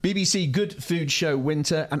BBC Good Food Show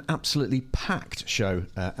Winter, an absolutely packed show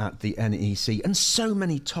at the NEC, and so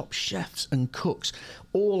many top chefs and cooks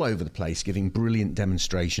all over the place giving brilliant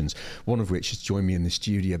demonstrations, one of which has joined me in the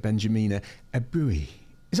studio, Benjamina Eboué.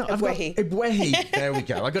 Eboué. There we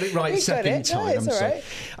go. I got it right second time. No,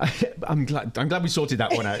 I'm glad we sorted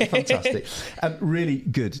that one out. Fantastic. Really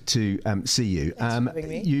good to see you. Thanks for having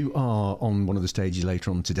me. You are on one of the stages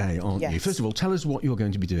later on today, aren't you? First of all, tell us what you're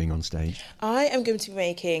going to be doing on stage. I am going to be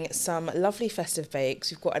making some lovely festive bakes.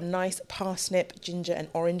 We've got a nice parsnip, ginger and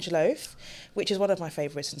orange loaf, which is one of my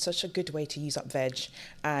favourites and such a good way to use up veg.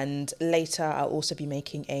 And later I'll also be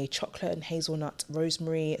making a chocolate and hazelnut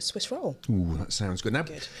rosemary Swiss roll. Ooh, that sounds good. Now,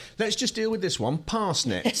 let's just deal with this one.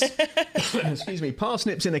 Parsnips. Excuse me.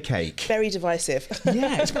 Parsnips in a cake. Very divisive.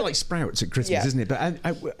 Yeah, it's kind of like sprouts at Christmas, isn't it? But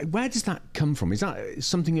where does that come from? Is that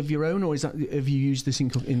something of your own, or have you used this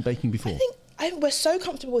in baking before? I think we're so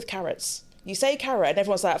comfortable with carrots. You say carrot and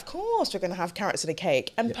everyone's like, of course we're going to have carrots in a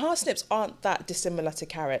cake. And parsnips aren't that dissimilar to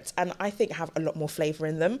carrots, and I think have a lot more flavour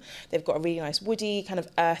in them. They've got a really nice woody, kind of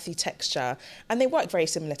earthy texture, and they work very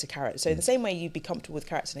similar to carrots. So in the same way you'd be comfortable with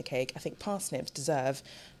carrots in a cake, I think parsnips deserve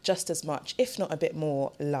just as much, if not a bit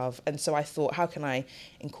more, love. And so I thought, how can I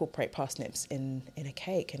incorporate parsnips in a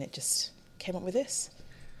cake? And it just came up with this.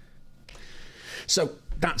 So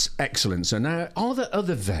that's excellent. So now, are there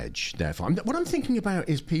other veg, therefore? What I'm thinking about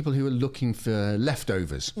is people who are looking for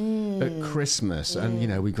leftovers at Christmas. And, you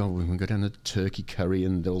know, we go down the turkey curry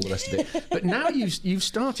and all the rest of it. But now you've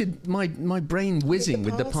started my brain whizzing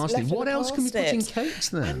with the parsnip. What else can we put in cakes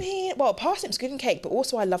then? I mean, well, parsnips good in cake, but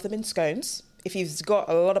also I love them in scones. If you've got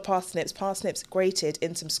a lot of parsnips grated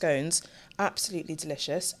in some scones, absolutely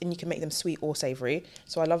delicious. And you can make them sweet or savoury.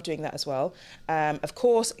 So I love doing that as well. Of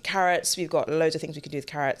course, carrots. We've got loads of things we can do with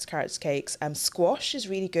carrots cakes. Squash is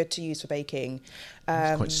really good to use for baking.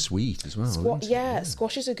 It's quite sweet as well, isn't it? Yeah,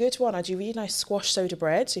 squash is a good one. I do really nice squash soda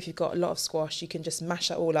bread. So if you've got a lot of squash, you can just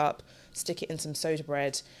mash it all up, stick it in some soda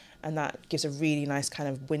bread, and that gives a really nice kind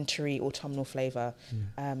of wintry autumnal flavour.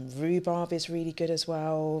 Rhubarb is really good as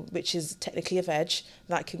well, which is technically a veg.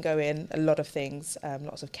 That can go in a lot of things,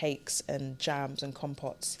 lots of cakes and jams and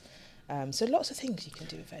compotes. So lots of things you can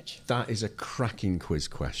do with veg. That is a cracking quiz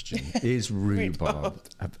question. Is rhubarb?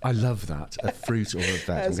 I love that. A fruit or a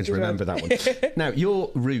veg? I'm going to remember that one. Now,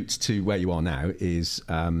 your route to where you are now is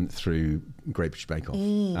through Great British Bake Off.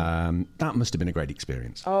 That must have been a great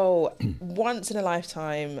experience. Oh, once in a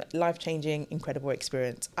lifetime, life-changing, incredible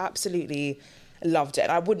experience. Absolutely loved it.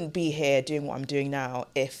 And I wouldn't be here doing what I'm doing now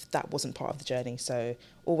if that wasn't part of the journey. So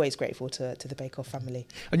always grateful to the Bake Off family.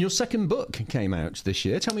 And your second book came out this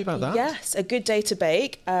year. Tell me about that. Yes, A Good Day to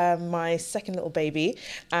Bake, my second little baby.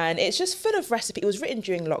 And it's just full of recipes. It was written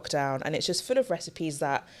during lockdown, and it's just full of recipes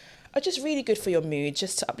that are just really good for your mood,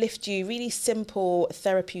 just to uplift you. Really simple,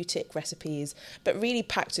 therapeutic recipes, but really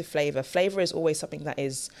packed with flavour. Flavour is always something that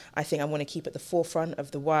is, I think I want to keep at the forefront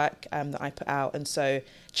of the work that I put out. And so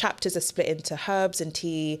chapters are split into herbs and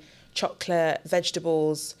tea, chocolate,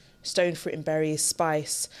 vegetables, stone fruit and berries,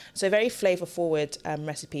 spice. So very flavour forward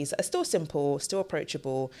recipes that are still simple, still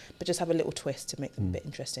approachable, but just have a little twist to make them a bit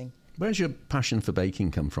interesting. Where's your passion for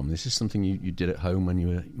baking come from? Is this something you did at home when you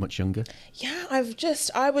were much younger? Yeah, I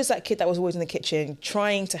was that kid that was always in the kitchen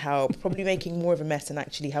trying to help, probably making more of a mess than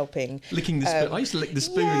actually helping. Licking the spoon. I used to lick the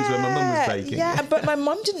spoons when my mum was baking. Yeah, but my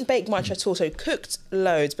mum didn't bake much at all, so cooked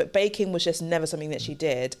loads, but baking was just never something that she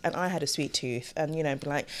did. And I had a sweet tooth and, you know, be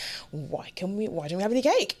like, why don't we have any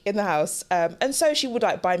cake in the house? And so she would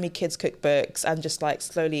like buy me kids' cookbooks and just like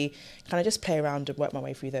slowly kind of just play around and work my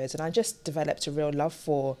way through those. And I just developed a real love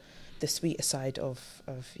for the sweeter side of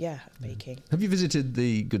baking. Have you visited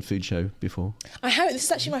the Good Food Show before? I haven't. This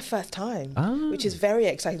is actually my first time, which is very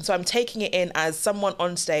exciting. So I'm taking it in as someone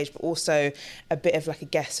on stage, but also a bit of like a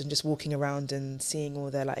guest and just walking around and seeing all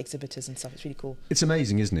their like exhibitors and stuff. It's really cool. It's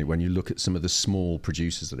amazing, isn't it, when you look at some of the small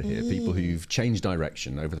producers that are here, people who've changed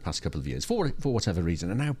direction over the past couple of years for whatever reason,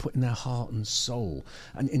 are now putting their heart and soul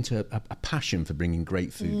and into a passion for bringing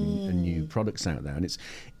great food and new products out there. And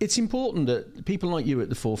it's important that people like you at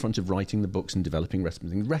the forefront of writing the books and developing recipes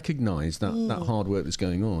recognise that hard work that's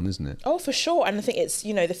going on, isn't it? Oh, for sure. And I think it's,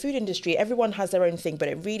 you know, the food industry, everyone has their own thing, but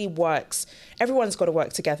it really works. Everyone's got to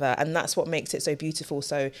work together, and that's what makes it so beautiful.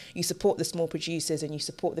 So you support the small producers and you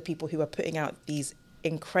support the people who are putting out these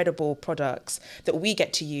incredible products that we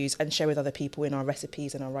get to use and share with other people in our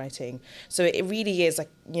recipes and our writing. So it really is, like,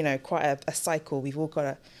 you know, quite a cycle. We've all got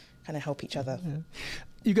to kind of help each other. Yeah.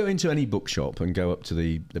 You go into any bookshop and go up to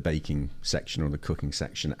the baking section or the cooking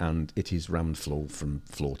section, and it is rammed full from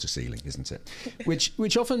floor to ceiling, isn't it?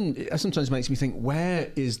 Which often sometimes makes me think,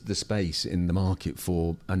 where is the space in the market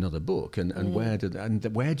for another book, and where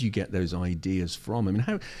do you get those ideas from? I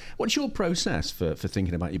mean, what's your process for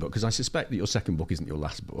thinking about your book? Because I suspect that your second book isn't your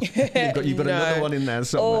last book. You've got No, another one in there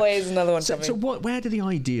somewhere. Always another one coming. So where do the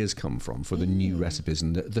ideas come from for the new recipes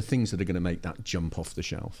and the things that are going to make that jump off the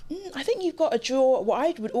shelf? I think you've got to draw, what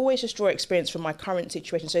I would always just draw experience from my current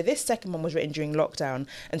situation. So this second one was written during lockdown,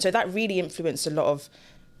 and so that really influenced a lot of,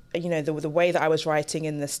 you know, the way that I was writing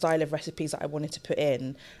and the style of recipes that I wanted to put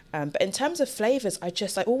in. But in terms of flavours, I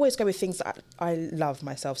always go with things that I love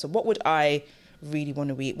myself. So what would I really want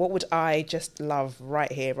to eat? What would I just love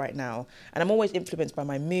right here, right now? And I'm always influenced by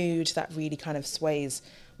my mood. That really kind of sways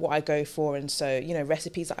what I go for. And so, you know,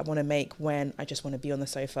 recipes that I want to make when I just want to be on the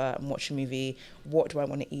sofa and watch a movie. What do I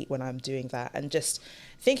want to eat when I'm doing that? And just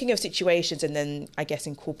thinking of situations, and then I guess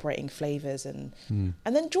incorporating flavours and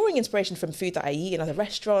then drawing inspiration from food that I eat in other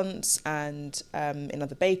restaurants and in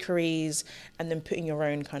other bakeries, and then putting your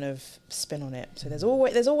own kind of spin on it. So there's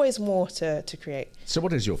always more to create. So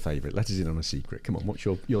what is your favourite? Let us in on a secret. Come on, what's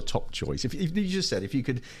your top choice? If you just said, if you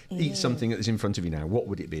could eat something that is in front of you now, what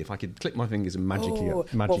would it be? If I could click my fingers and magically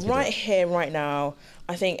well, right here, right now,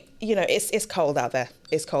 I think, you know, it's cold out there.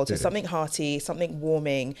 It's cold. So something hearty, something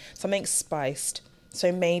warming, something spiced.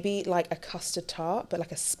 So maybe like a custard tart, but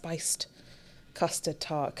like a spiced custard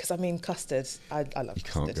tart. Because I mean, custard, I love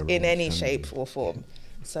custard in any shape or form.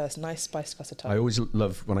 So it's nice spiced custard tart. I always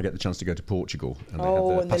love when I get the chance to go to Portugal and they have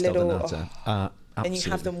the pastel de nata. And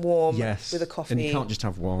you have them warm with a coffee. And you can't just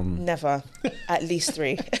have one. Never. At least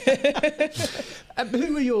 3.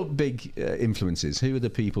 Who are your big influences? Who are the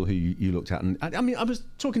people who you looked at? And I mean, I was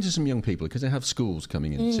talking to some young people because they have schools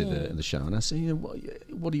coming into the show, and I say, you know,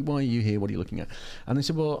 why are you here? What are you looking at? And they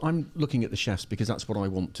said, well, I'm looking at the chefs because that's what I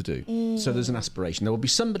want to do. So there's an aspiration. There will be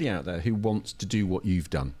somebody out there who wants to do what you've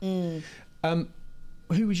done.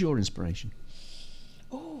 Who was your inspiration?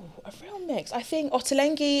 A real mix. I think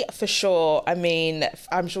Ottolenghi for sure. I mean,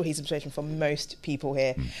 I'm sure he's inspiration for most people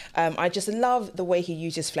here. I just love the way he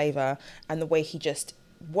uses flavour and the way he just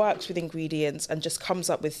works with ingredients and just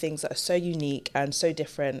comes up with things that are so unique and so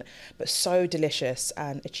different, but so delicious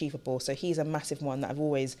and achievable. So he's a massive one that I've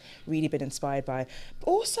always really been inspired by. But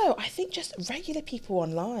also, I think just regular people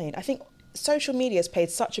online. I think social media has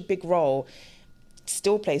played such a big role,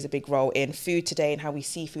 still plays a big role in food today and how we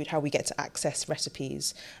see food, how we get to access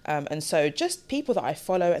recipes. And so just people that I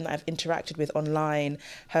follow and that I've interacted with online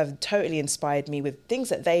have totally inspired me with things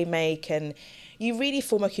that they make. And you really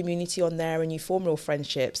form a community on there and you form real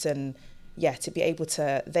friendships. And yeah, to be able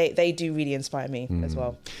to, they do really inspire me as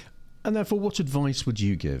well. And therefore, what advice would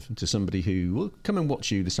you give to somebody who will come and watch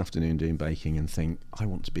you this afternoon doing baking and think, I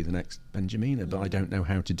want to be the next Benjamina, but I don't know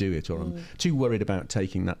how to do it, or I'm too worried about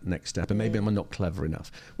taking that next step, and maybe I'm not clever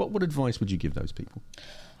enough. What advice would you give those people?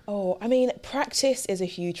 Oh, I mean, practice is a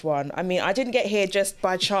huge one. I mean, I didn't get here just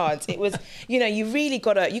by chance. It was, you know, you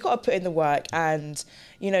gotta put in the work and,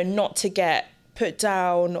 you know, not to get put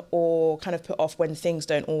down or kind of put off when things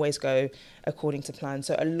don't always go according to plan.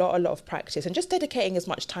 So a lot of practice and just dedicating as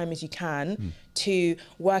much time as you can to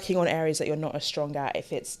working on areas that you're not as strong at,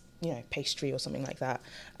 if it's, you know, pastry or something like that.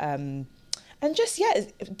 And just,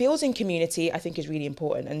 building community, I think, is really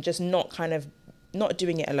important, and just not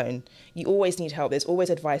doing it alone. You always need help. There's always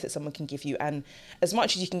advice that someone can give you. And as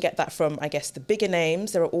much as you can get that from, I guess, the bigger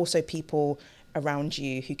names, there are also people around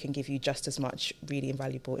you who can give you just as much really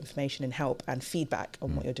invaluable information and help and feedback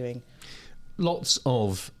on what you're doing. Lots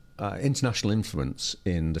of international influence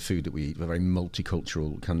in the food that we eat. We're a very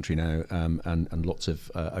multicultural country now, and lots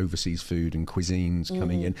of overseas food and cuisines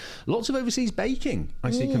coming in. Lots of overseas baking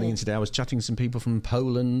I see coming in today. I was chatting to some people from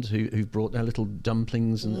Poland who've brought their little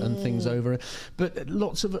dumplings and things over. But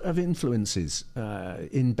lots of influences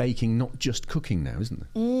in baking, not just cooking now,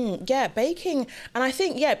 isn't there? Yeah, baking. And I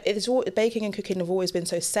think, baking and cooking have always been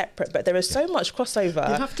so separate, but there is so much crossover.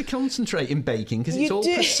 You have to concentrate in baking because it's all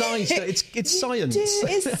precise. It's science.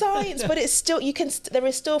 It's science, but it's still, there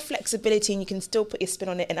is still flexibility, and you can still put your spin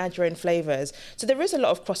on it and add your own flavours. So there is a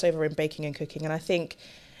lot of crossover in baking and cooking. And I think,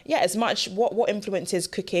 as much what influences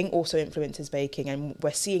cooking also influences baking. And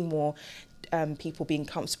we're seeing more people being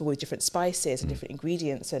comfortable with different spices and different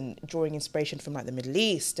ingredients and drawing inspiration from like the Middle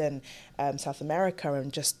East and South America,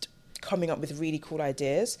 and just coming up with really cool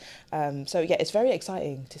ideas. It's very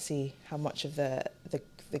exciting to see how much of the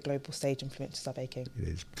global stage influences our baking. It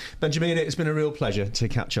is. Benjamina, it's been a real pleasure to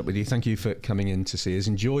catch up with you. Thank you for coming in to see us.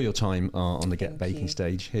 Enjoy your time on the Get Baking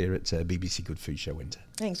stage here at BBC Good Food Show Winter.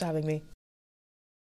 Thanks for having me.